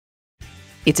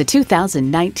It's a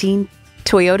 2019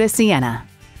 Toyota Sienna.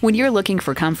 When you're looking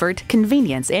for comfort,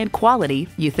 convenience, and quality,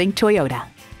 you think Toyota.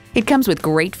 It comes with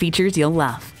great features you'll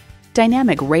love.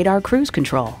 Dynamic radar cruise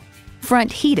control,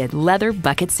 front heated leather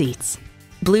bucket seats,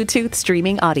 Bluetooth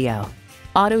streaming audio,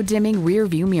 auto dimming rear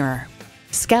view mirror,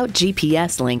 Scout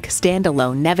GPS Link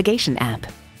standalone navigation app,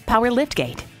 power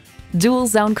liftgate, dual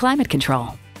zone climate control,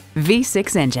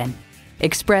 V6 engine,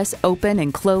 express open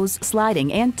and close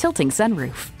sliding and tilting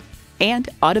sunroof, and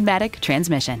automatic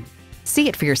transmission. See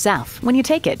it for yourself when you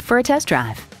take it for a test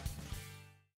drive.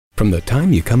 From the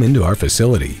time you come into our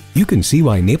facility, you can see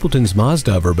why Napleton's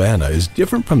Mazda of Urbana is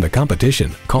different from the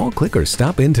competition. Call, click, or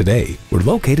stop in today. We're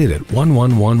located at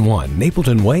 1111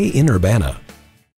 Napleton Way in Urbana.